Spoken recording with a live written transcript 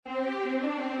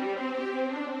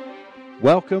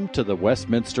Welcome to the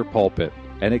Westminster Pulpit,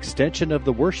 an extension of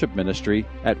the worship ministry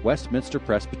at Westminster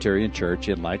Presbyterian Church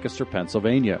in Lancaster,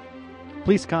 Pennsylvania.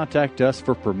 Please contact us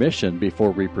for permission before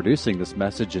reproducing this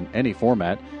message in any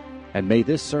format, and may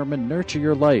this sermon nurture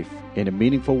your life in a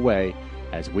meaningful way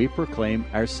as we proclaim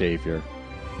our Savior.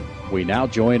 We now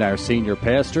join our senior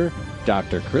pastor,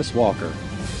 Dr. Chris Walker.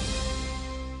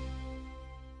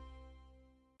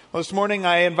 Well, this morning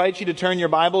I invite you to turn your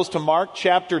Bibles to Mark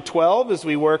chapter 12 as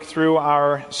we work through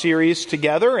our series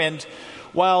together. And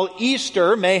while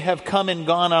Easter may have come and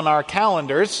gone on our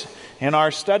calendars, in our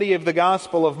study of the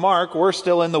Gospel of Mark, we're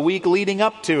still in the week leading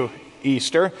up to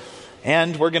Easter,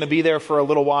 and we're going to be there for a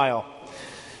little while.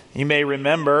 You may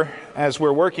remember, as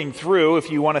we're working through,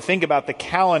 if you want to think about the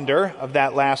calendar of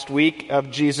that last week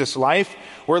of Jesus' life,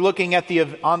 we're looking at the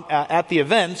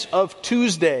events of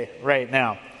Tuesday right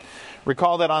now.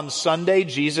 Recall that on Sunday,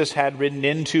 Jesus had ridden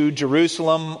into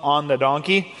Jerusalem on the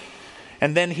donkey,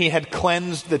 and then he had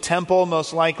cleansed the temple,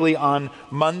 most likely on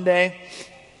Monday.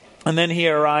 And then he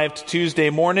arrived Tuesday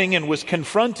morning and was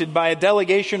confronted by a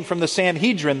delegation from the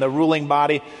Sanhedrin, the ruling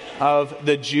body of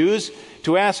the Jews,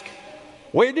 to ask,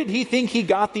 where did he think he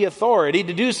got the authority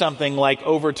to do something like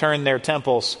overturn their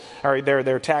temples, or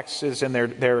their taxes and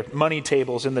their money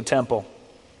tables in the temple?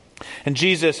 And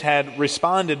Jesus had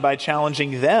responded by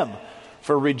challenging them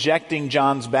for rejecting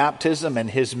John's baptism and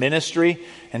his ministry,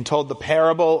 and told the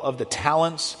parable of the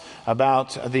talents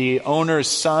about the owner's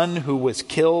son who was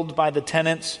killed by the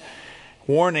tenants,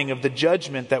 warning of the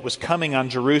judgment that was coming on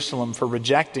Jerusalem for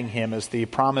rejecting him as the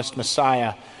promised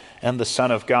Messiah and the Son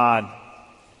of God.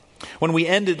 When we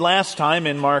ended last time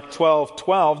in Mark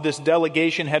 12:12, this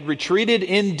delegation had retreated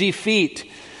in defeat,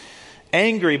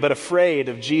 angry but afraid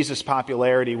of Jesus'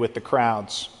 popularity with the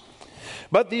crowds.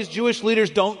 But these Jewish leaders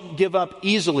don't give up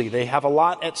easily. They have a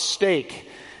lot at stake.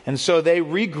 And so they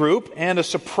regroup, and a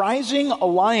surprising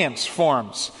alliance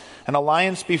forms. An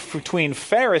alliance between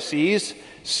Pharisees,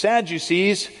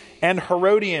 Sadducees, and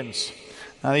Herodians.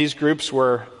 Now, these groups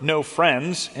were no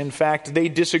friends. In fact, they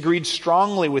disagreed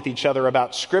strongly with each other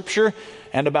about Scripture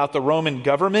and about the Roman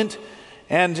government.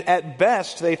 And at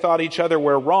best, they thought each other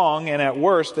were wrong, and at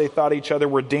worst, they thought each other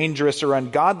were dangerous or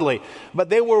ungodly. But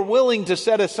they were willing to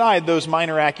set aside those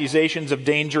minor accusations of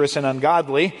dangerous and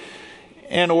ungodly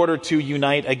in order to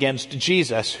unite against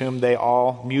Jesus, whom they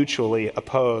all mutually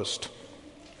opposed.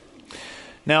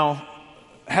 Now,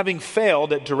 having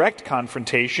failed at direct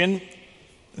confrontation,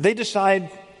 they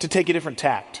decide to take a different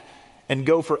tact and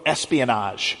go for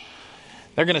espionage.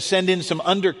 They're going to send in some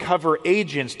undercover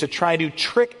agents to try to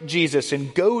trick Jesus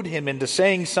and goad him into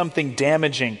saying something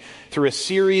damaging through a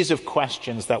series of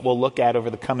questions that we'll look at over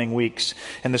the coming weeks.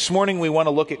 And this morning we want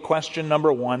to look at question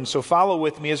number 1. So follow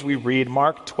with me as we read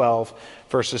Mark 12,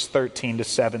 verses 13 to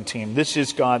 17. This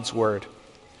is God's word.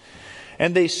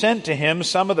 And they sent to him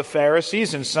some of the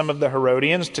Pharisees and some of the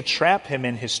Herodians to trap him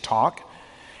in his talk.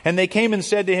 And they came and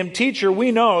said to him, Teacher,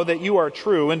 we know that you are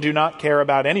true and do not care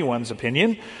about anyone's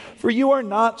opinion, for you are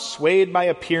not swayed by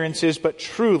appearances, but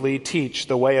truly teach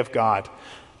the way of God.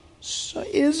 So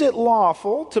is it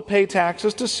lawful to pay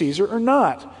taxes to Caesar or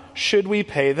not? Should we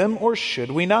pay them or should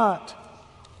we not?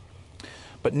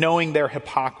 But knowing their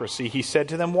hypocrisy, he said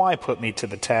to them, Why put me to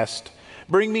the test?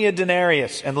 Bring me a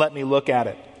denarius and let me look at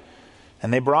it.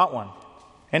 And they brought one.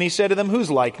 And he said to them,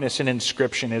 Whose likeness and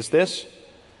inscription is this?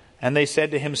 And they said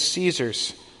to him,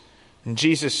 Caesar's. And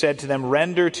Jesus said to them,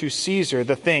 Render to Caesar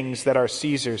the things that are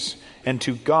Caesar's, and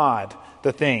to God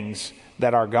the things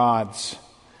that are God's.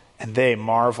 And they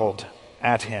marveled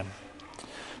at him.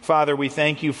 Father, we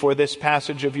thank you for this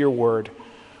passage of your word.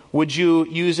 Would you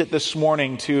use it this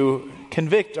morning to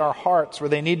convict our hearts where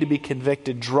they need to be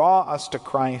convicted, draw us to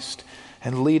Christ,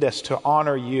 and lead us to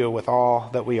honor you with all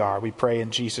that we are. We pray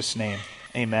in Jesus' name.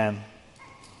 Amen.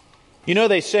 You know,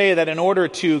 they say that in order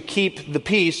to keep the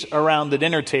peace around the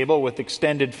dinner table with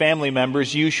extended family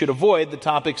members, you should avoid the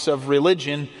topics of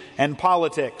religion and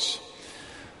politics.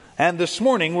 And this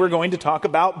morning, we're going to talk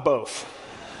about both.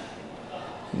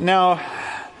 Now,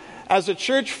 as a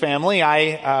church family,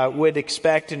 I would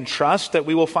expect and trust that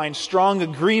we will find strong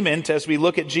agreement as we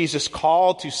look at Jesus'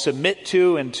 call to submit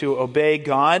to and to obey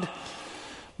God.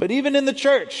 But even in the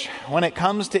church, when it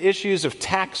comes to issues of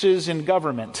taxes and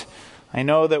government, I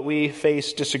know that we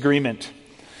face disagreement.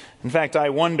 In fact, I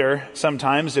wonder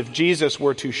sometimes if Jesus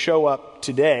were to show up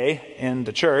today in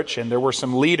the church and there were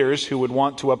some leaders who would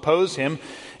want to oppose him,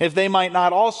 if they might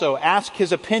not also ask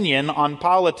his opinion on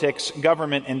politics,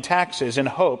 government, and taxes in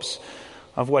hopes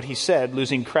of what he said,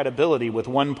 losing credibility with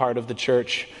one part of the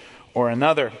church or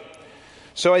another.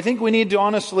 So I think we need to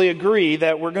honestly agree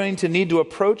that we're going to need to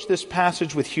approach this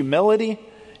passage with humility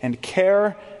and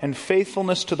care and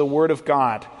faithfulness to the Word of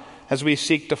God as we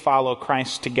seek to follow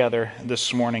Christ together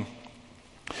this morning.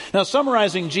 Now,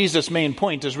 summarizing Jesus' main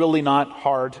point is really not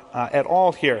hard at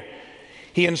all here.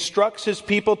 He instructs his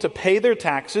people to pay their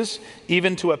taxes,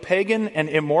 even to a pagan and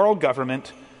immoral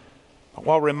government,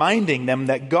 while reminding them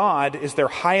that God is their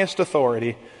highest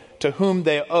authority, to whom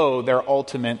they owe their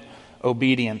ultimate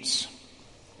obedience.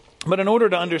 But in order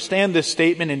to understand this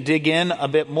statement and dig in a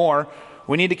bit more,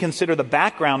 we need to consider the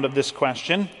background of this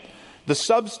question, the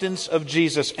substance of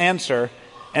Jesus' answer,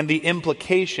 and the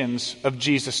implications of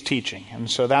Jesus' teaching.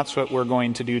 And so that's what we're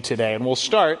going to do today. And we'll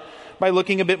start by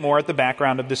looking a bit more at the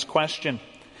background of this question.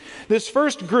 This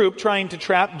first group trying to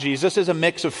trap Jesus is a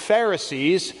mix of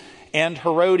Pharisees and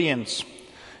Herodians.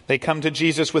 They come to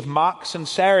Jesus with mock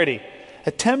sincerity,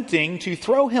 attempting to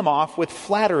throw him off with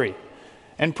flattery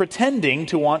and pretending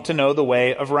to want to know the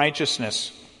way of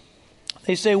righteousness.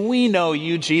 They say, "We know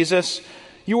you, Jesus.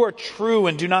 You are true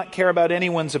and do not care about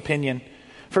anyone's opinion.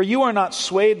 For you are not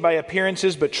swayed by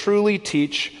appearances, but truly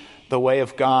teach the way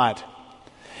of God."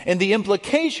 And the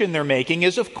implication they're making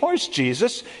is, of course,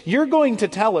 Jesus, you're going to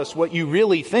tell us what you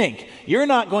really think. You're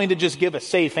not going to just give a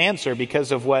safe answer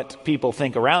because of what people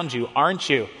think around you, aren't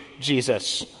you,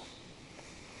 Jesus?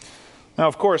 Now,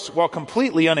 of course, while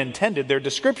completely unintended, their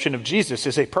description of Jesus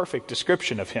is a perfect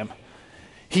description of him.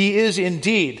 He is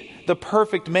indeed the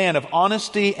perfect man of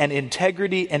honesty and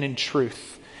integrity and in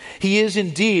truth. He is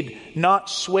indeed not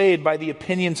swayed by the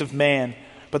opinions of man,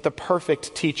 but the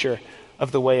perfect teacher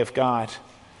of the way of God.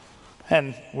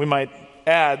 And we might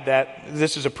add that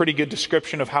this is a pretty good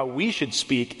description of how we should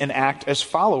speak and act as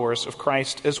followers of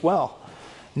Christ as well.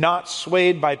 Not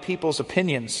swayed by people's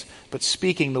opinions, but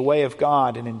speaking the way of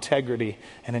God in integrity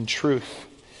and in truth.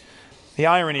 The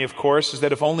irony, of course, is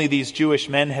that if only these Jewish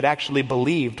men had actually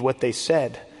believed what they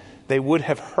said, they would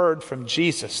have heard from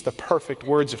Jesus the perfect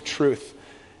words of truth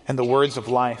and the words of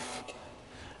life.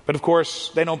 But of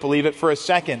course, they don't believe it for a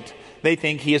second. They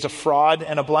think he is a fraud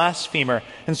and a blasphemer,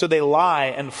 and so they lie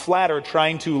and flatter,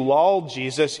 trying to lull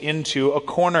Jesus into a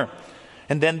corner.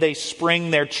 And then they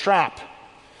spring their trap.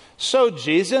 "So,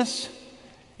 Jesus,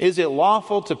 is it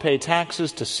lawful to pay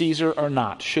taxes to Caesar or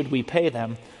not? Should we pay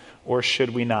them or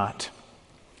should we not?"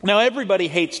 Now, everybody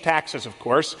hates taxes, of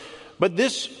course, but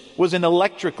this was an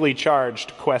electrically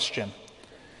charged question.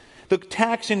 The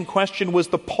tax in question was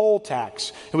the poll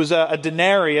tax. It was a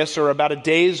denarius, or about a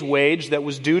day's wage, that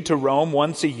was due to Rome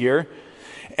once a year.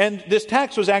 And this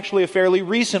tax was actually a fairly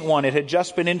recent one. It had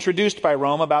just been introduced by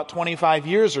Rome about 25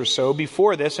 years or so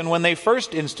before this. And when they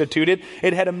first instituted,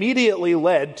 it had immediately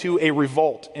led to a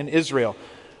revolt in Israel,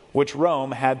 which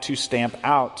Rome had to stamp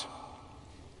out.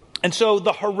 And so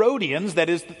the Herodians, that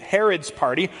is Herod's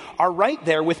party, are right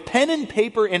there with pen and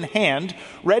paper in hand,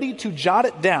 ready to jot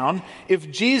it down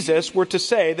if Jesus were to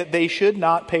say that they should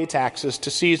not pay taxes to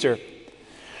Caesar.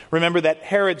 Remember that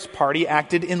Herod's party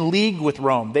acted in league with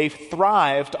Rome. They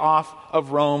thrived off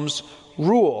of Rome's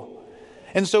rule.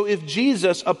 And so if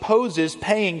Jesus opposes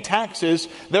paying taxes,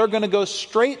 they're going to go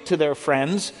straight to their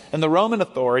friends and the Roman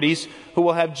authorities, who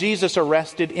will have Jesus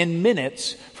arrested in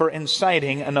minutes for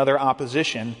inciting another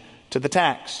opposition to the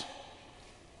tax.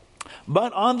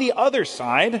 But on the other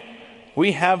side,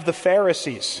 we have the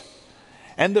Pharisees.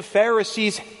 And the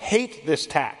Pharisees hate this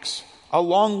tax,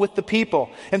 along with the people.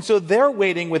 And so they're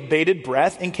waiting with bated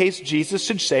breath in case Jesus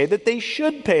should say that they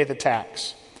should pay the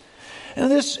tax.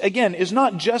 And this, again, is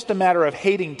not just a matter of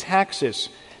hating taxes.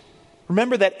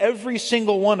 Remember that every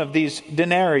single one of these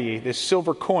denarii, these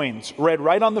silver coins, read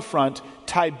right on the front,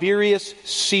 Tiberius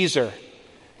Caesar,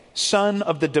 son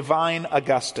of the divine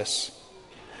Augustus.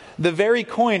 The very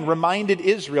coin reminded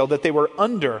Israel that they were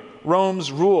under Rome's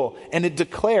rule, and it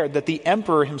declared that the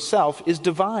emperor himself is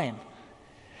divine.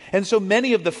 And so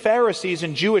many of the Pharisees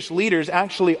and Jewish leaders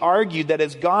actually argued that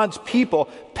as God's people,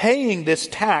 paying this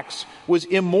tax was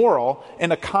immoral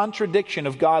and a contradiction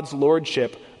of God's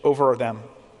lordship over them.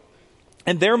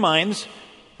 In their minds,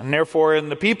 and therefore in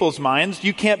the people's minds,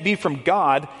 you can't be from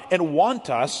God and want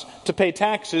us to pay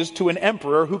taxes to an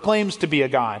emperor who claims to be a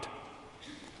god.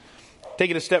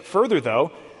 Take it a step further,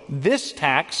 though. This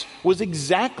tax was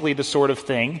exactly the sort of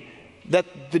thing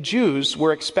that the Jews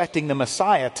were expecting the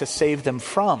Messiah to save them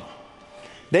from.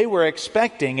 They were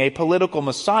expecting a political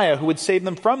Messiah who would save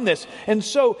them from this. And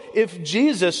so if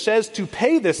Jesus says to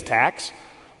pay this tax,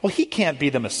 well, he can't be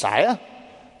the Messiah.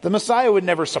 The Messiah would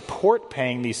never support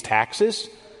paying these taxes.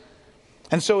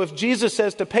 And so if Jesus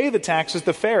says to pay the taxes,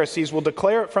 the Pharisees will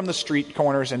declare it from the street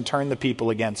corners and turn the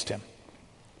people against him.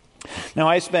 Now,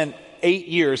 I spent 8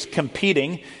 years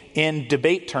competing in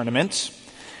debate tournaments.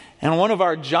 And one of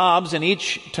our jobs in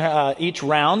each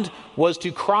round was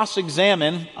to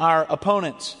cross-examine our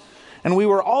opponents. And we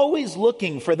were always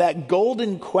looking for that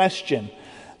golden question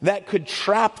that could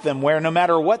trap them where no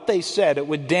matter what they said, it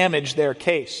would damage their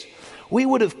case. We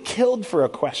would have killed for a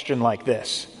question like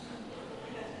this.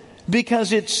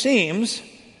 Because it seems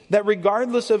that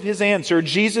regardless of his answer,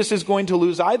 Jesus is going to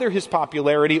lose either his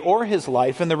popularity or his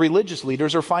life, and the religious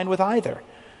leaders are fine with either.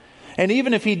 And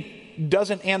even if he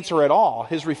doesn't answer at all,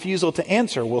 his refusal to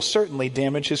answer will certainly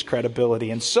damage his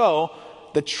credibility. And so,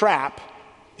 the trap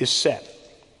is set.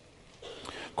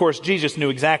 Of course, Jesus knew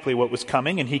exactly what was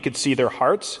coming, and he could see their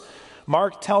hearts.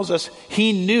 Mark tells us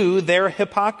he knew their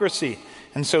hypocrisy,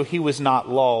 and so he was not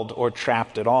lulled or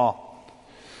trapped at all.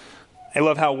 I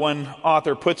love how one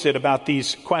author puts it about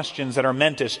these questions that are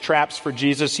meant as traps for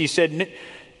Jesus. He said,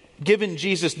 given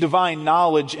Jesus' divine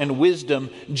knowledge and wisdom,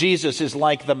 Jesus is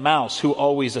like the mouse who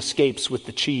always escapes with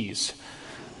the cheese.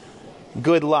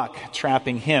 Good luck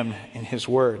trapping him in his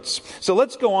words. So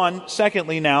let's go on,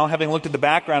 secondly now, having looked at the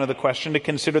background of the question, to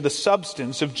consider the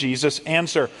substance of Jesus'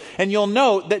 answer. And you'll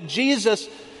note that Jesus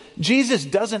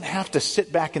doesn't have to sit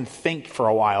back and think for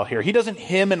a while here. He doesn't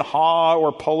hem and haw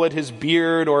or pull at his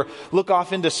beard or look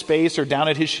off into space or down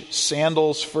at his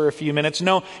sandals for a few minutes.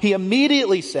 No, he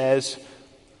immediately says,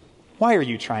 "Why are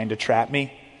you trying to trap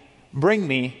me? Bring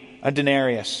me a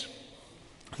denarius."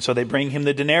 So they bring him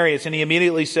the denarius, and he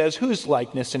immediately says, "Whose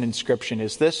likeness and inscription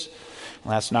is this?"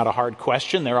 Well, that's not a hard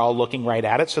question. They're all looking right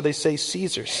at it, so they say,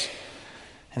 "Caesar's."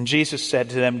 And Jesus said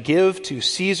to them, "Give to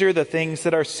Caesar the things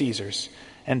that are Caesar's,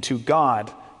 and to God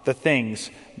the things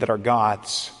that are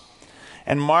God's."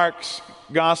 And Mark's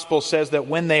gospel says that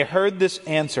when they heard this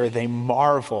answer, they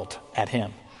marveled at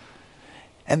him.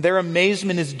 And their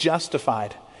amazement is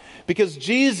justified, because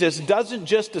Jesus doesn't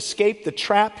just escape the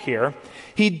trap here.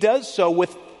 He does so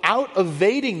without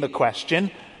evading the question,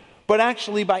 but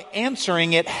actually by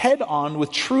answering it head on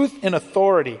with truth and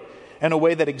authority in a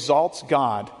way that exalts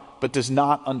God, but does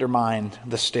not undermine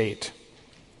the state.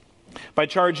 By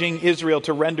charging Israel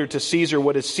to render to Caesar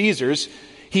what is Caesar's,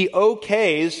 he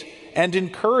okays and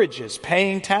encourages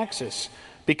paying taxes,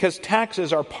 because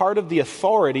taxes are part of the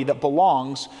authority that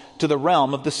belongs to the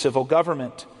realm of the civil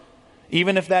government,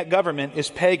 even if that government is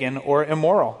pagan or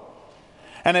immoral.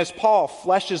 And as Paul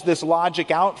fleshes this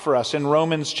logic out for us in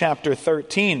Romans chapter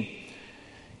 13,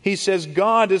 he says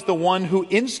God is the one who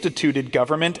instituted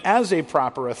government as a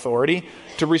proper authority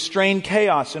to restrain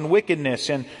chaos and wickedness,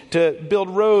 and to build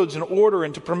roads and order,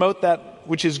 and to promote that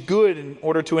which is good in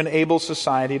order to enable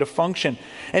society to function.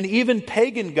 And even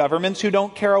pagan governments who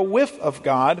don't care a whiff of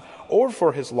God or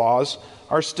for his laws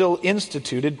are still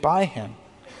instituted by him.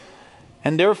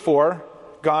 And therefore,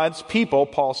 God's people,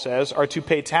 Paul says, are to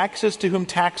pay taxes to whom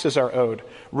taxes are owed,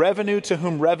 revenue to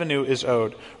whom revenue is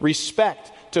owed,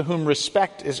 respect to whom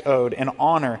respect is owed, and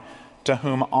honor to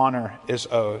whom honor is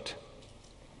owed.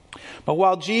 But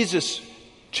while Jesus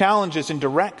challenges and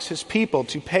directs his people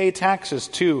to pay taxes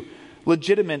to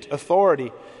legitimate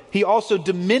authority, he also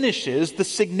diminishes the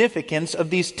significance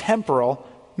of these temporal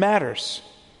matters.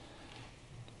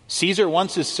 Caesar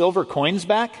wants his silver coins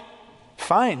back?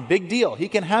 Fine, big deal. He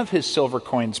can have his silver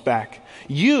coins back.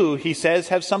 You, he says,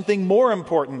 have something more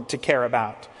important to care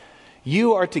about.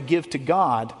 You are to give to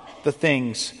God the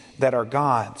things that are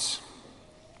God's.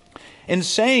 In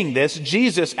saying this,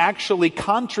 Jesus actually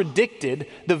contradicted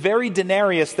the very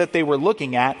denarius that they were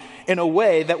looking at in a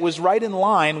way that was right in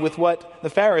line with what the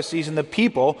Pharisees and the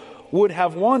people would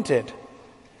have wanted.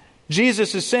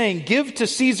 Jesus is saying, give to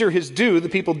Caesar his due. The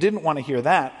people didn't want to hear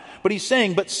that. But he's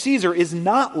saying, but Caesar is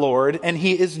not Lord, and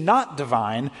he is not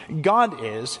divine. God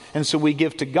is, and so we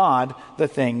give to God the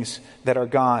things that are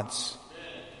God's.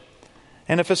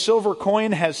 And if a silver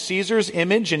coin has Caesar's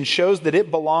image and shows that it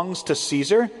belongs to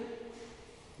Caesar,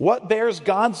 what bears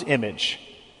God's image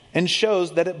and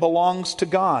shows that it belongs to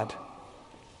God?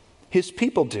 His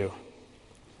people do.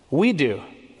 We do.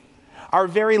 Our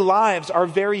very lives, our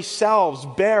very selves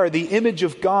bear the image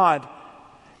of God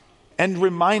and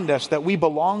remind us that we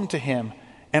belong to him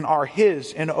and are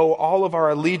his and owe all of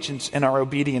our allegiance and our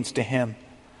obedience to him.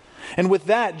 And with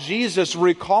that, Jesus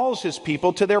recalls his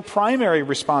people to their primary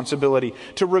responsibility,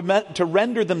 to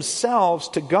render themselves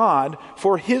to God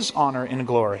for his honor and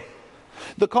glory.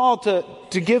 The call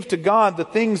to give to God the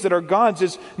things that are God's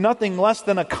is nothing less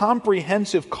than a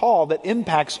comprehensive call that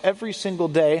impacts every single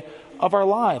day of our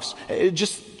lives.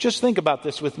 Just think about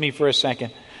this with me for a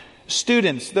second.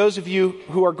 Students, those of you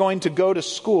who are going to go to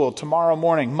school tomorrow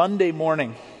morning, Monday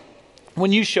morning,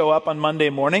 when you show up on Monday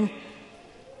morning,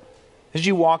 as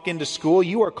you walk into school,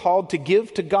 you are called to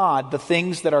give to God the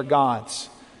things that are God's.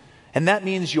 And that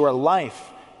means your life,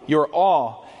 your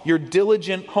all, your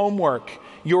diligent homework,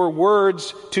 your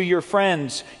words to your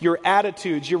friends, your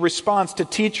attitudes, your response to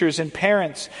teachers and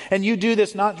parents. And you do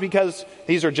this not because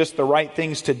these are just the right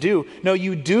things to do. No,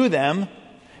 you do them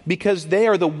because they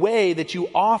are the way that you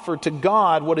offer to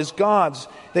God what is God's.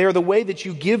 They are the way that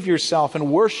you give yourself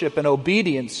in worship and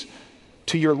obedience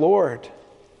to your Lord.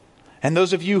 And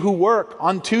those of you who work,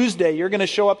 on Tuesday, you're going to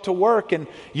show up to work and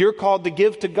you're called to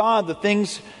give to God the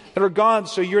things that are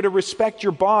God's. So you're to respect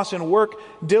your boss and work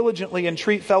diligently and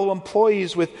treat fellow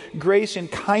employees with grace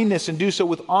and kindness and do so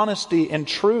with honesty and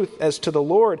truth as to the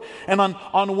Lord. And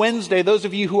on Wednesday, those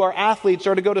of you who are athletes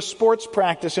are to go to sports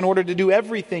practice in order to do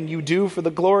everything you do for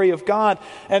the glory of God.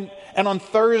 And on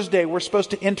Thursday, we're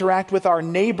supposed to interact with our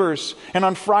neighbors. And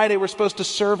on Friday, we're supposed to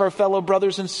serve our fellow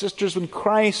brothers and sisters in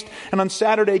Christ. And on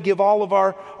Saturday, give all of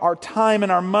our time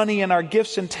and our money and our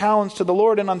gifts and talents to the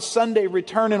Lord. And on Sunday,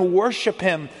 return and worship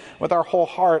Him with our whole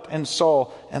heart and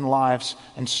soul and lives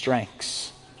and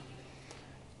strengths.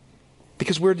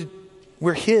 Because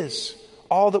we're His,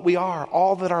 all that we are,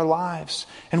 all that our lives.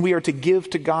 And we are to give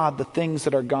to God the things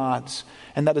that are God's.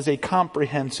 And that is a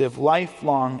comprehensive,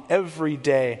 lifelong,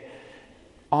 everyday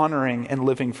honoring and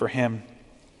living for Him.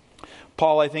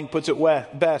 Paul, I think, puts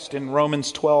it best in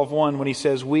Romans 12:1 when he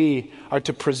says we are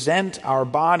to present our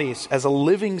bodies as a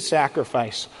living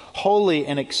sacrifice, holy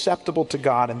and acceptable to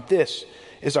God. And this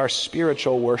is our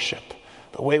spiritual worship,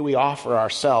 the way we offer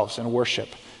ourselves in worship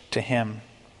to Him.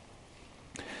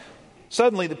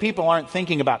 Suddenly, the people aren't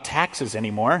thinking about taxes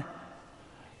anymore.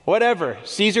 Whatever.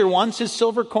 Caesar wants his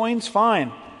silver coins,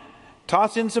 fine.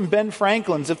 Toss in some Ben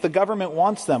Franklins if the government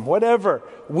wants them. Whatever.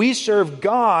 We serve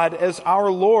God as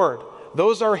our Lord.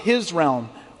 Those are His realm.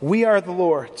 We are the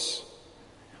Lord's.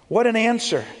 What an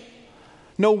answer.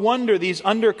 No wonder these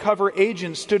undercover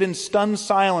agents stood in stunned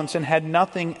silence and had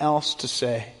nothing else to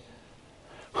say.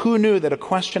 Who knew that a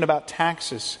question about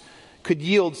taxes could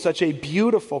yield such a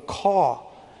beautiful call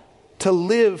to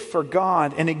live for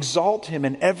God and exalt Him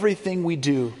in everything we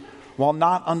do while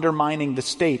not undermining the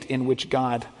state in which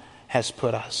God has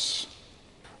put us?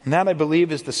 And that, I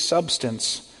believe, is the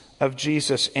substance of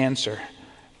Jesus' answer.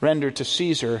 Render to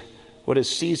Caesar what is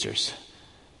Caesar's,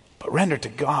 but render to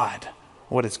God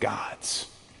what is God's.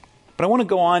 But I want to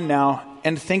go on now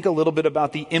and think a little bit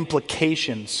about the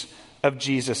implications of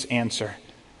Jesus' answer.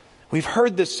 We've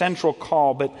heard this central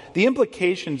call, but the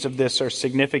implications of this are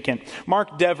significant.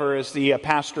 Mark Dever is the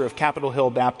pastor of Capitol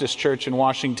Hill Baptist Church in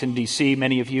Washington, D.C.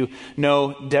 Many of you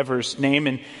know Dever's name.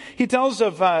 And he tells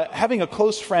of having a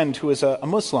close friend who is a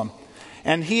Muslim.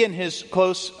 And he and his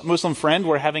close Muslim friend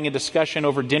were having a discussion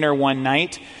over dinner one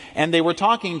night, and they were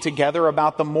talking together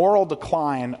about the moral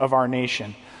decline of our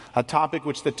nation, a topic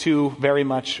which the two very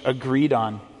much agreed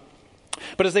on.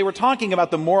 But as they were talking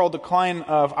about the moral decline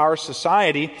of our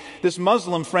society, this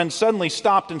Muslim friend suddenly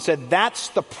stopped and said, "That's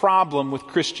the problem with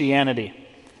Christianity.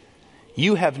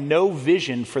 You have no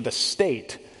vision for the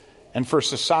state and for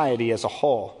society as a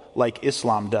whole, like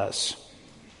Islam does."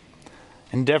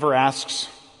 And Dever asks,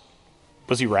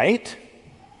 was he right?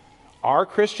 Are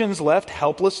Christians left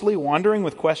helplessly wandering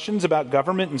with questions about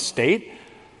government and state?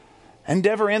 And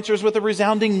Dever answers with a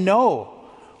resounding no.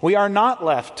 We are not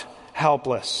left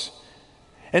helpless.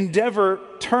 And Dever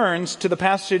turns to the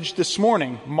passage this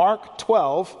morning, Mark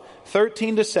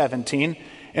 12:13-17,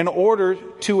 in order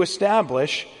to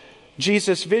establish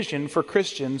Jesus' vision for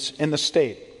Christians in the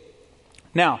state.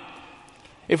 Now,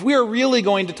 if we are really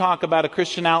going to talk about a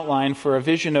Christian outline for a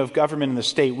vision of government in the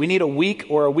state, we need a week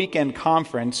or a weekend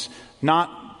conference,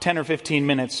 not 10 or 15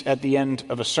 minutes at the end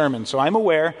of a sermon. So I'm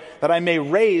aware that I may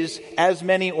raise as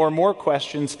many or more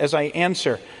questions as I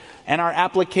answer. And our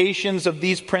applications of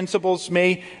these principles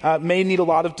may need a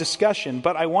lot of discussion.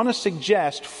 But I want to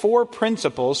suggest 4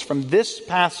 principles from this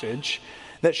passage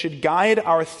that should guide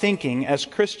our thinking as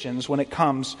Christians when it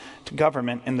comes to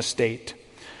government in the state.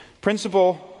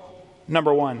 Principle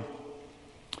number 1.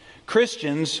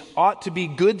 Christians ought to be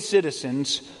good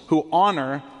citizens who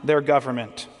honor their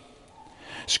government.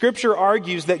 Scripture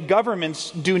argues that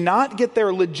governments do not get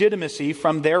their legitimacy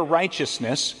from their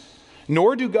righteousness,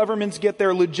 nor do governments get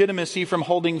their legitimacy from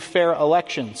holding fair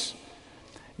elections.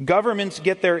 Governments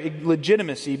get their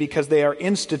legitimacy because they are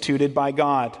instituted by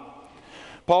God.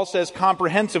 Paul says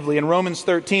comprehensively in Romans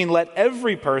 13, "Let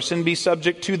every person be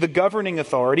subject to the governing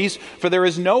authorities, for there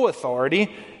is no authority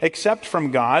except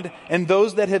from God, and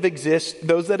those that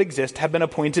exist have been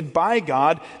appointed by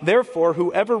God. Therefore,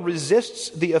 whoever resists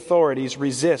the authorities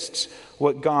resists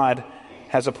what God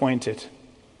has appointed."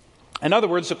 In other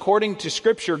words, according to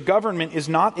Scripture, government is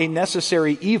not a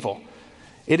necessary evil.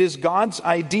 It is God's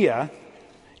idea,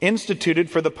 instituted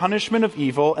for the punishment of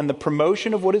evil and the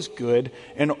promotion of what is good,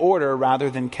 in order rather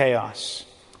than chaos.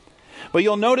 But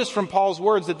you'll notice from Paul's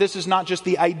words that this is not just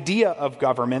the idea of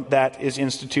government that is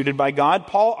instituted by God.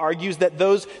 Paul argues that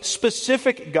those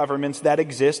specific governments that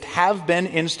exist have been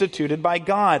instituted by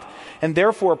God. And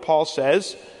therefore, Paul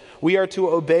says, we are to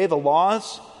obey the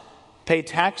laws, pay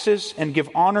taxes, and give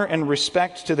honor and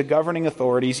respect to the governing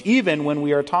authorities, even when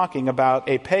we are talking about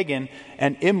a pagan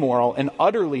and immoral and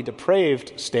utterly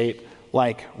depraved state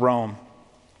like Rome.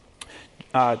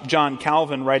 John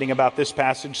Calvin, writing about this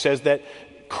passage, says that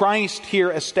Christ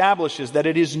here establishes that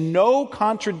it is no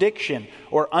contradiction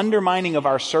or undermining of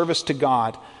our service to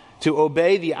God to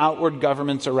obey the outward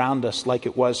governments around us like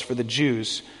it was for the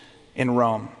Jews in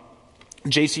Rome.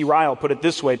 J.C. Ryle put it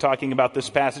this way, talking about this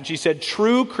passage. He said,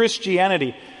 "True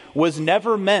Christianity was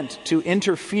never meant to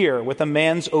interfere with a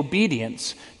man's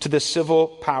obedience to the civil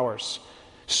powers.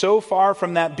 So far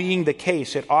from that being the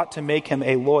case, it ought to make him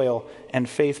a loyal and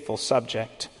faithful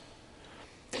subject."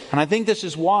 And I think this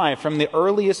is why, from the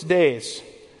earliest days,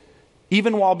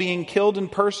 even while being killed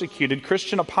and persecuted,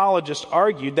 Christian apologists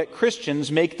argued that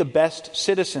Christians make the best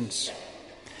citizens.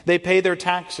 They pay their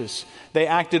taxes. They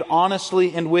acted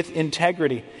honestly and with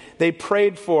integrity. They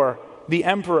prayed for the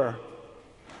emperor.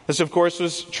 This, of course,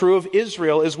 was true of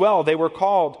Israel as well. They were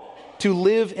called to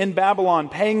live in Babylon,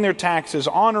 paying their taxes,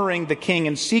 honoring the king,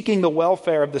 and seeking the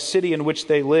welfare of the city in which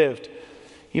they lived,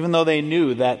 even though they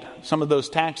knew that some of those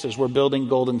taxes were building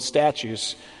golden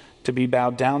statues to be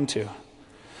bowed down to.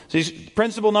 So,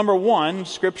 principle number one,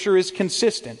 Scripture is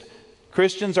consistent.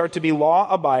 Christians are to be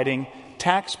law-abiding,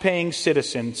 tax-paying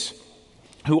citizens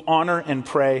who honor and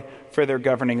pray for their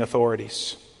governing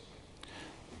authorities.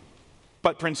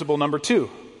 But principle number two,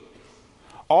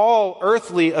 all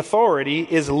earthly authority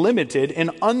is limited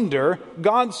and under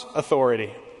God's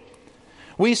authority.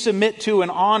 We submit to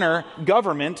and honor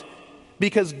government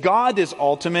because God is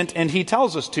ultimate and He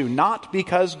tells us to, not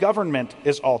because government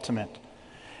is ultimate.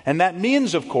 And that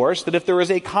means, of course, that if there is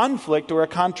a conflict or a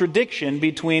contradiction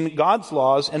between God's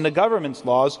laws and the government's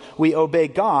laws, we obey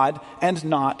God and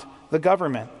not the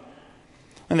government.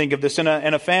 And think of this in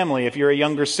a family. If you're a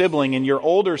younger sibling and your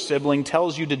older sibling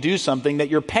tells you to do something that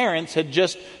your parents had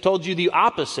just told you the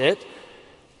opposite,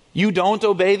 you don't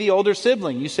obey the older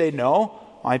sibling. You say, "No,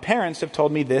 my parents have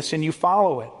told me this," and you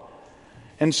follow it.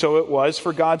 And so it was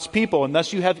for God's people. And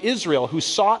thus you have Israel, who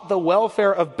sought the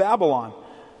welfare of Babylon,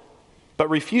 but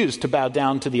refused to bow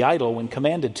down to the idol when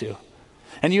commanded to.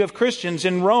 And you have Christians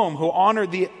in Rome who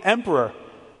honored the emperor,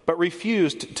 but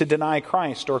refused to deny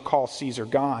Christ or call Caesar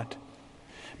God.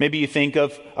 Maybe you think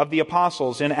of the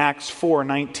apostles in Acts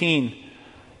 4:19,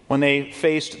 when they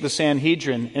faced the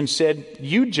Sanhedrin and said,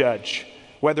 "You judge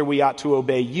whether we ought to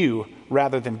obey you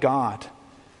rather than God."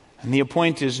 And the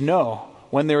point is, no,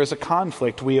 when there is a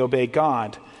conflict, we obey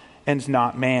God and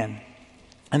not man.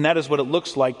 And that is what it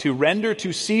looks like to render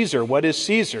to Caesar what is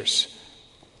Caesar's.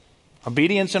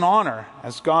 Obedience and honor,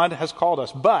 as God has called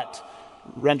us, but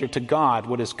render to God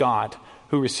what is God,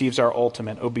 who receives our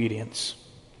ultimate obedience.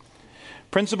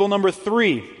 Principle number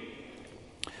three,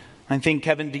 I think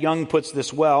Kevin DeYoung puts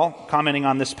this well, commenting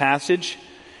on this passage.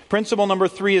 Principle number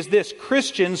three is this: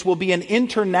 Christians will be an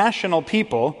international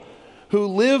people who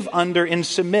live under and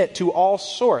submit to all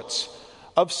sorts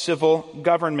of civil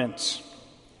governments.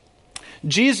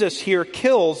 Jesus here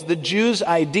kills the Jews'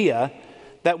 idea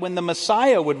that when the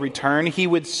Messiah would return, he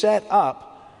would set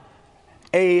up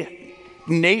a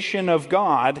nation of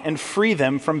God and free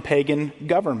them from pagan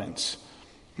governments.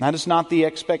 That is not the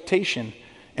expectation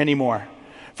anymore.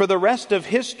 For the rest of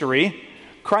history,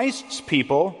 Christ's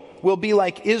people will be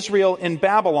like Israel in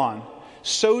Babylon,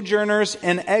 sojourners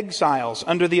and exiles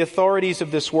under the authorities of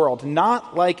this world,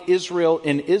 not like Israel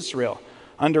in Israel,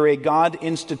 under a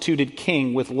God-instituted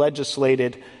king with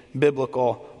legislated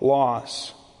biblical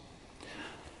laws.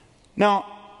 Now,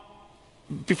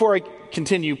 before I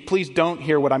continue, please don't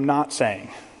hear what I'm not saying.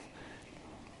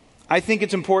 I think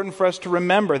it's important for us to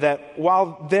remember that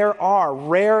while there are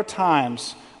rare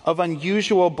times of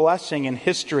unusual blessing in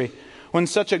history, when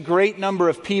such a great number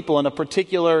of people in a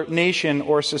particular nation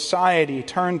or society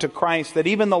turn to Christ, that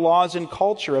even the laws and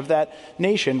culture of that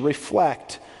nation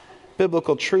reflect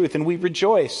biblical truth, and we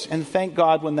rejoice and thank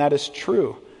God when that is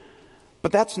true.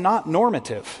 But that's not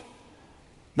normative.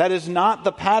 That is not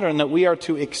the pattern that we are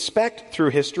to expect through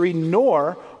history,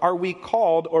 nor are we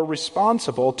called or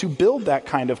responsible to build that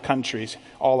kind of countries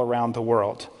all around the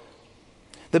world.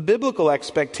 The biblical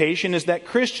expectation is that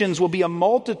Christians will be a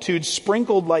multitude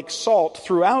sprinkled like salt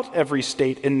throughout every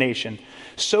state and nation,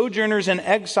 sojourners and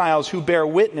exiles who bear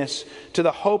witness to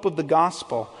the hope of the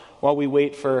gospel while we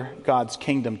wait for God's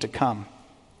kingdom to come.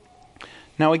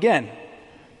 Now again,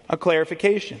 a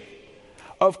clarification.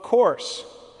 Of course,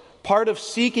 part of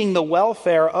seeking the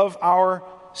welfare of our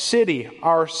city,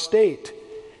 our state,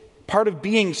 part of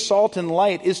being salt and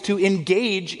light is to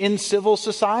engage in civil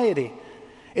society.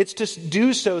 It's to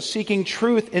do so seeking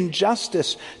truth and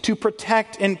justice, to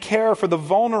protect and care for the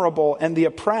vulnerable and the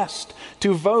oppressed,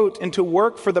 to vote and to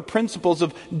work for the principles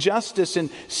of justice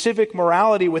and civic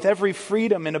morality with every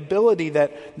freedom and ability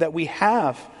that we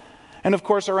have. And of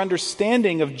course, our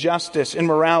understanding of justice and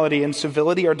morality and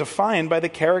civility are defined by the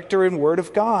character and word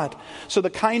of God. So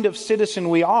the kind of citizen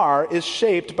we are is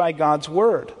shaped by God's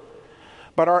word.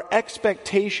 But our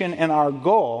expectation and our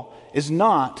goal is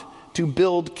not to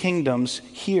build kingdoms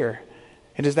here.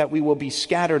 It is that we will be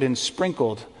scattered and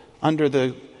sprinkled under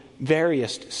the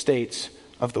various states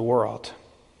of the world.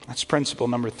 That's principle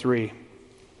number 3.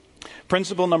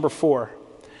 Principle number 4.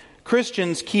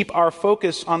 Christians keep our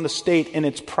focus on the state in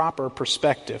its proper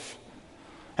perspective.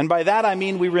 And by that I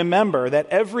mean we remember that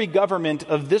every government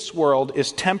of this world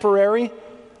is temporary,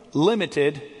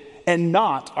 limited, and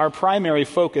not our primary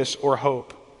focus or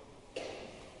hope.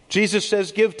 Jesus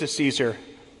says, "Give to Caesar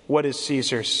what is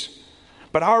Caesar's."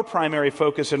 But our primary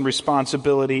focus and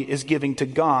responsibility is giving to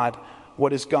God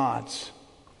what is God's.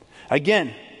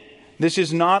 Again, this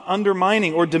is not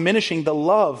undermining or diminishing the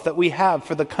love that we have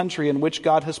for the country in which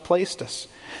God has placed us.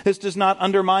 This does not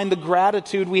undermine the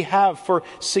gratitude we have for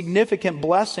significant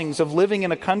blessings of living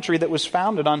in a country that was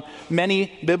founded on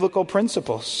many biblical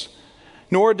principles.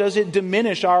 Nor does it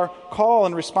diminish our call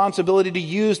and responsibility to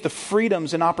use the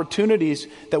freedoms and opportunities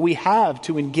that we have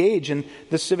to engage in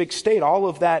the civic state. All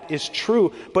of that is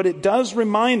true, but it does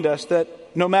remind us that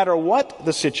no matter what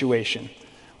the situation,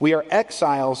 we are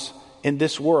exiles in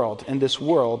this world, and this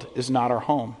world is not our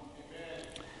home.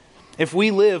 If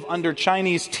we live under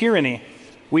Chinese tyranny,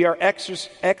 we are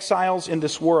exiles in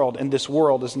this world, and this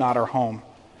world is not our home.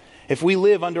 If we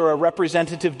live under a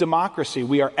representative democracy,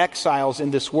 we are exiles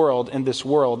in this world, and this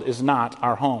world is not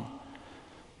our home.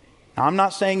 Now, I'm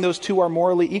not saying those two are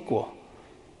morally equal.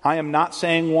 I am not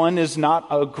saying one is not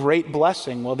a great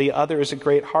blessing while the other is a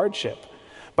great hardship.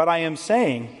 But I am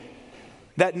saying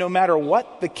that no matter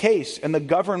what the case and the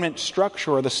government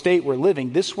structure or the state we're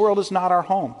living, this world is not our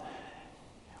home.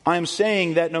 I am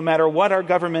saying that no matter what our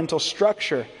governmental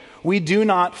structure, we do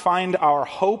not find our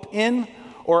hope in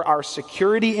or our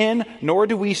security in, nor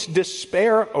do we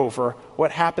despair over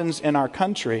what happens in our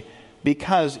country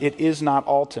because it is not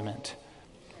ultimate.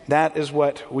 That is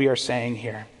what we are saying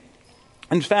here.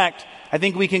 In fact, I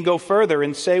think we can go further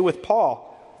and say with Paul,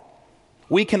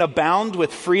 we can abound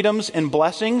with freedoms and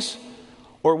blessings,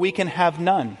 or we can have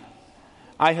none.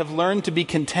 I have learned to be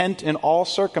content in all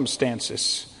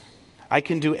circumstances. I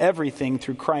can do everything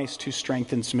through Christ who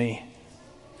strengthens me.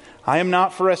 I am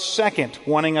not for a second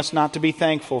wanting us not to be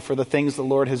thankful for the things the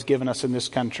Lord has given us in this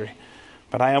country,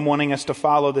 but I am wanting us to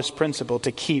follow this principle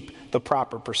to keep the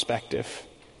proper perspective.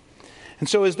 And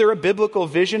so is there a biblical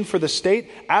vision for the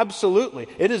state? Absolutely.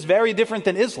 It is very different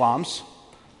than Islam's,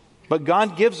 but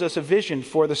God gives us a vision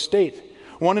for the state,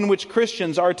 one in which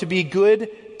Christians are to be good,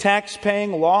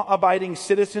 tax-paying, law-abiding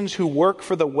citizens who work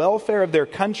for the welfare of their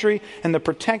country and the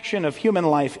protection of human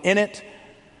life in it,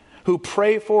 who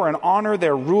pray for and honor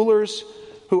their rulers,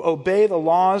 who obey the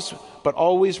laws but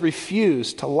always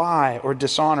refuse to lie or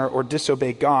dishonor or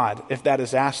disobey God if that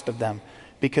is asked of them,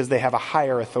 because they have a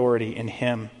higher authority in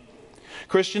Him.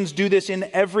 Christians do this in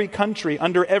every country,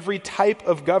 under every type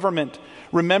of government,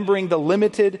 remembering the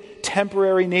limited,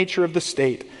 temporary nature of the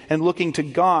state and looking to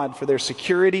God for their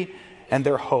security and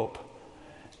their hope.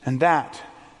 And that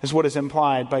is what is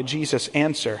implied by Jesus'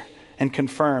 answer and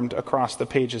confirmed across the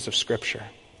pages of Scripture.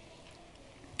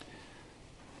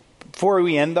 Before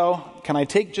we end, though, can I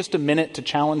take just a minute to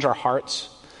challenge our hearts?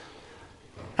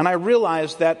 And I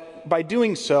realize that by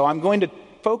doing so, I'm going to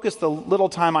focus the little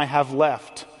time I have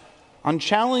left on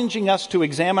challenging us to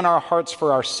examine our hearts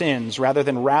for our sins rather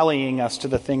than rallying us to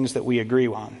the things that we agree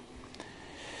on.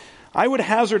 I would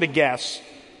hazard a guess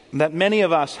that many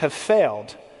of us have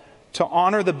failed to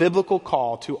honor the biblical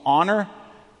call to honor,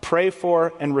 pray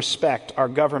for, and respect our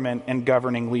government and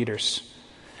governing leaders.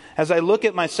 As I look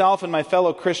at myself and my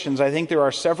fellow Christians, I think there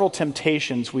are several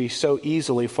temptations we so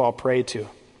easily fall prey to.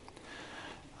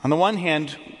 On the one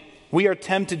hand, we are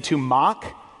tempted to mock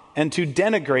and to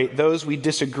denigrate those we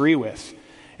disagree with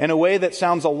in a way that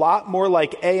sounds a lot more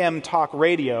like AM talk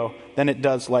radio than it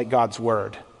does like God's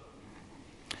Word.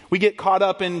 We get caught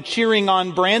up in cheering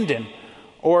on Brandon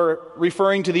or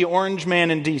referring to the orange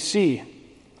man in D.C.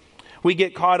 We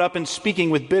get caught up in speaking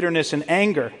with bitterness and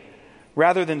anger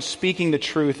rather than speaking the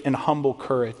truth in humble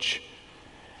courage.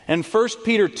 In 1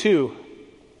 Peter 2,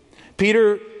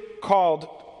 Peter called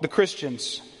the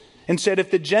Christians and said,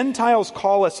 if the Gentiles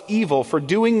call us evil for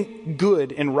doing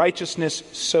good in righteousness,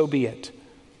 so be it.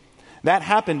 That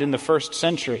happened in the first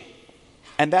century,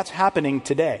 and that's happening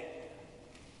today.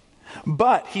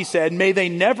 But, he said, may they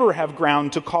never have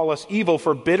ground to call us evil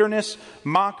for bitterness,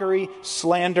 mockery,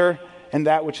 slander, and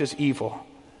that which is evil.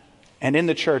 And in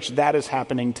the church, that is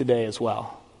happening today as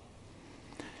well.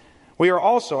 We are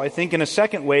also, I think, in a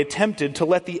second way, tempted to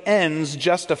let the ends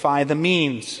justify the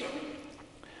means.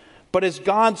 But as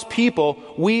God's people,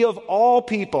 we of all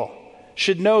people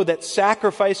should know that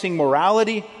sacrificing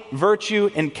morality,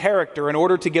 virtue, and character in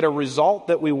order to get a result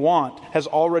that we want has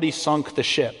already sunk the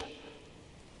ship.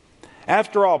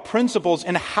 After all, principles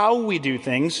in how we do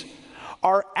things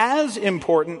are as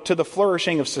important to the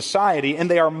flourishing of society,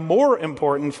 and they are more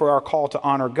important for our call to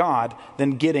honor God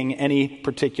than getting any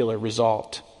particular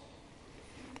result.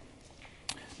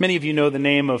 Many of you know the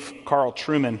name of Carl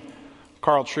Trueman.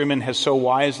 Carl Trueman has so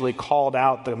wisely called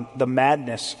out the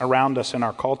madness around us in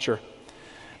our culture.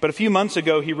 But a few months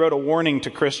ago, he wrote a warning to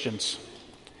Christians.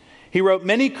 He wrote,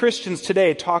 many Christians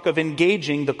today talk of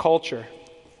engaging the culture.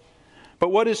 But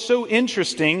what is so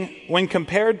interesting when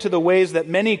compared to the ways that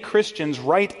many Christians,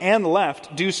 right and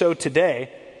left, do so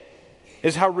today,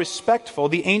 is how respectful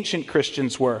the ancient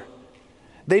Christians were.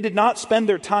 They did not spend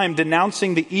their time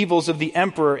denouncing the evils of the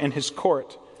emperor and his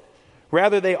court.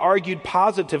 Rather, they argued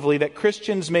positively that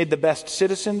Christians made the best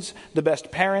citizens, the best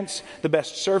parents, the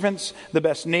best servants, the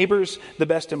best neighbors, the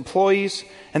best employees,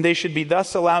 and they should be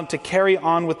thus allowed to carry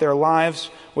on with their lives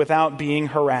without being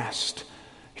harassed,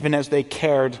 even as they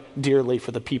cared dearly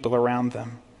for the people around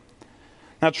them.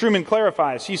 Now, Trueman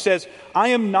clarifies. He says, I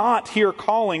am not here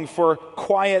calling for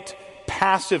quiet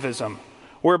passivism,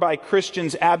 whereby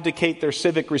Christians abdicate their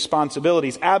civic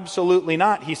responsibilities. Absolutely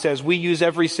not, he says. We use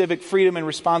every civic freedom and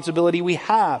responsibility we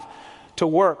have to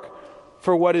work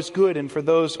for what is good and for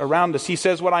those around us. He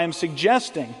says, what I am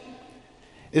suggesting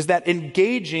is that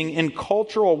engaging in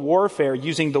cultural warfare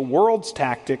using the world's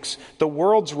tactics, the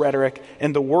world's rhetoric,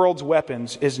 and the world's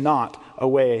weapons is not a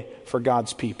way for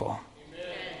God's people.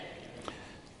 Amen.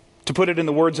 To put it in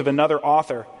the words of another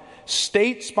author,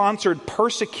 state-sponsored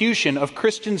persecution of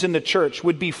Christians in the church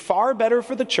would be far better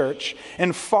for the church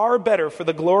and far better for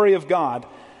the glory of God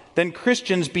than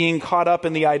Christians being caught up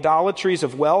in the idolatries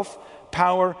of wealth,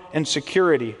 power, and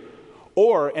security,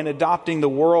 or in adopting the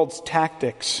world's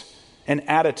tactics and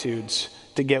attitudes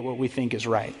to get what we think is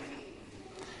right.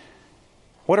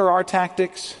 What are our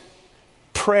tactics?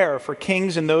 Prayer for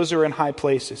kings and those who are in high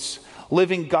places,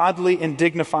 living godly and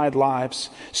dignified lives,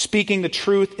 speaking the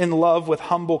truth in love with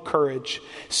humble courage,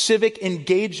 civic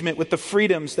engagement with the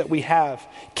freedoms that we have,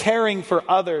 caring for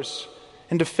others,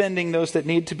 and defending those that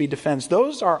need to be defended.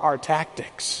 Those are our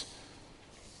tactics,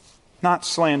 not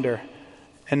slander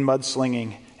and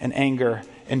mudslinging and anger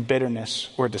and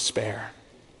bitterness or despair.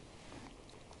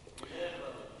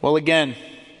 Well, again,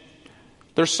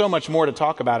 there's so much more to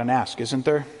talk about and ask, isn't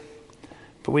there?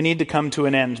 But we need to come to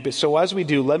an end. So as we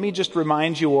do, let me just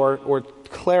remind you or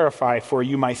clarify for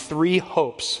you my 3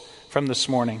 hopes from this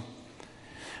morning.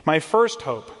 My first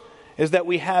hope is that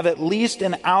we have at least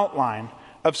an outline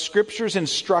of Scripture's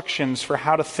instructions for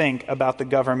how to think about the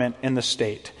government and the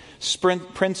state,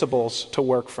 principles to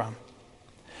work from.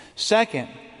 Second,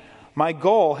 my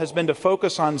goal has been to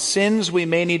focus on sins we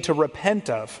may need to repent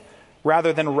of,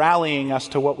 rather than rallying us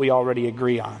to what we already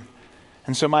agree on.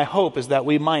 And so my hope is that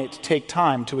we might take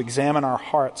time to examine our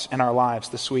hearts and our lives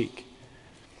this week.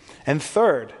 And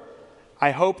third,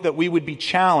 I hope that we would be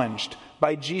challenged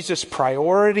by Jesus'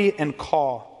 priority and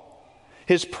call.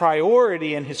 His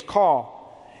priority and his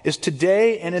call is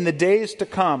today and in the days to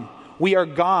come. We are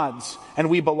God's and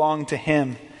we belong to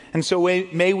him. And so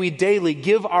may we daily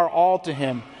give our all to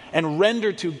him and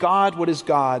render to God what is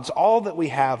God's, all that we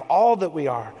have, all that we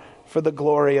are, for the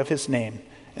glory of his name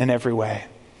in every way.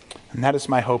 And that is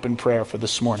my hope and prayer for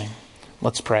this morning.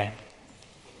 Let's pray.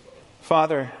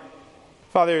 Father,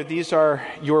 these are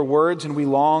your words, and we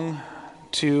long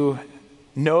to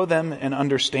know them and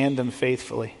understand them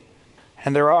faithfully.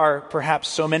 And there are perhaps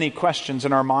so many questions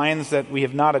in our minds that we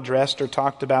have not addressed or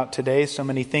talked about today, so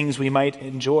many things we might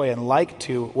enjoy and like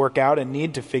to work out and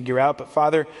need to figure out. But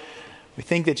Father, we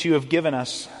think that you have given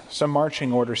us some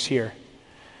marching orders here.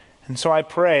 And so I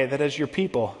pray that as your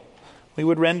people, we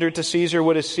would render to Caesar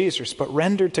what is Caesar's, but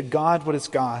render to God what is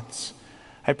God's.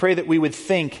 I pray that we would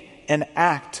think and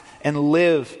act and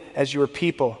live as your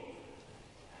people,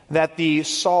 that the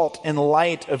salt and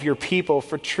light of your people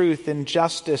for truth and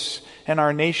justice in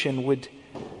our nation would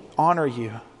honor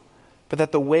you, but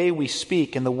that the way we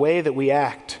speak and the way that we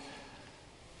act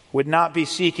would not be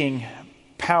seeking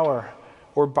power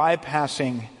or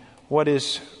bypassing what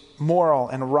is moral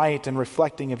and right and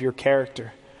reflecting of your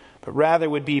character, but rather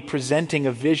would be presenting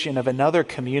a vision of another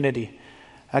community,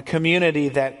 a community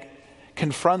that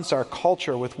confronts our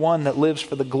culture with one that lives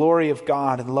for the glory of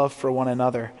God and love for one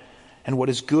another and what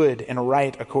is good and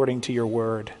right according to your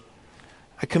word.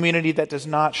 A community that does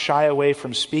not shy away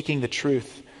from speaking the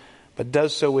truth, but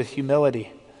does so with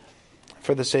humility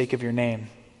for the sake of your name.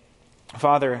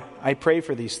 Father, I pray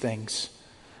for these things,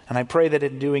 and I pray that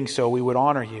in doing so we would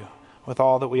honor you with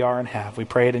all that we are and have. We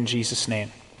pray it in Jesus'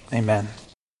 name. Amen.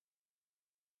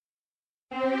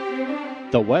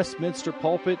 The Westminster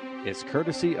Pulpit is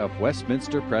courtesy of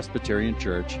Westminster Presbyterian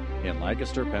Church in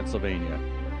Lancaster, Pennsylvania.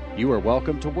 You are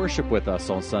welcome to worship with us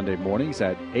on Sunday mornings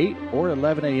at 8 or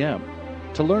 11 a.m.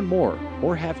 To learn more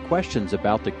or have questions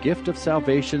about the gift of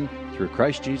salvation through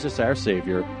Christ Jesus our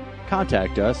Savior,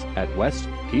 contact us at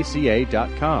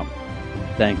westpca.com.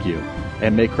 Thank you,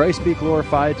 and may Christ be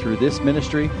glorified through this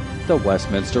ministry, the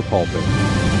Westminster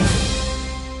Pulpit.